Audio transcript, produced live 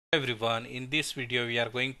Everyone, in this video we are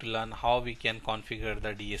going to learn how we can configure the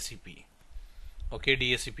DHCP. Okay,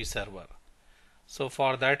 DHCP server. So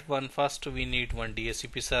for that one, first we need one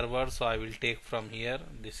DHCP server. So I will take from here,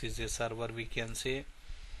 this is a server we can say,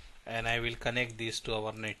 and I will connect this to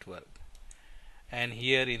our network. And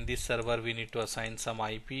here in this server we need to assign some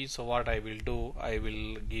IP. So what I will do, I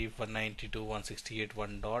will give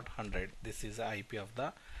 192.168.1.100. This is the IP of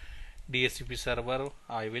the DHCP server.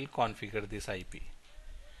 I will configure this IP.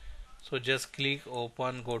 So just click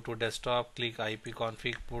open, go to desktop, click IP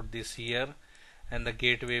config, put this here, and the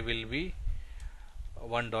gateway will be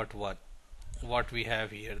 1.1, what we have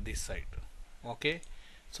here this side. Okay,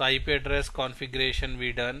 so IP address configuration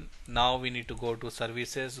we done. Now we need to go to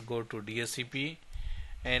services, go to DHCP,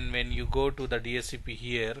 and when you go to the DHCP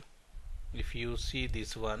here, if you see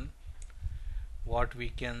this one, what we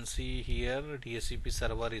can see here, DHCP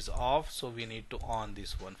server is off, so we need to on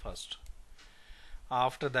this one first.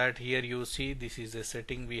 After that, here you see this is a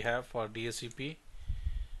setting we have for DHCP.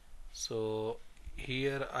 So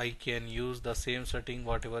here I can use the same setting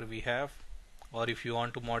whatever we have, or if you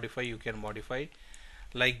want to modify you can modify.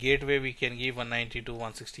 Like gateway we can give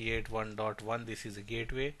 192.168.1.1. this is a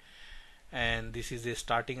gateway, and this is a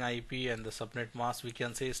starting IP, and the subnet mask we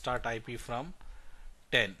can say start IP from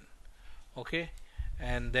 10. Okay,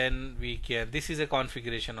 and then we can, this is a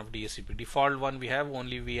configuration of DHCP. Default one we have,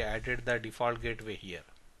 only we added the default gateway here.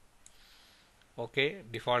 Okay,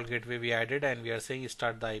 default gateway we added, and we are saying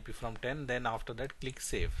start the IP from 10. Then after that click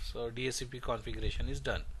save. So DHCP configuration is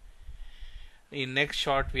done. In next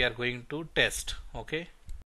shot we are going to test. Okay,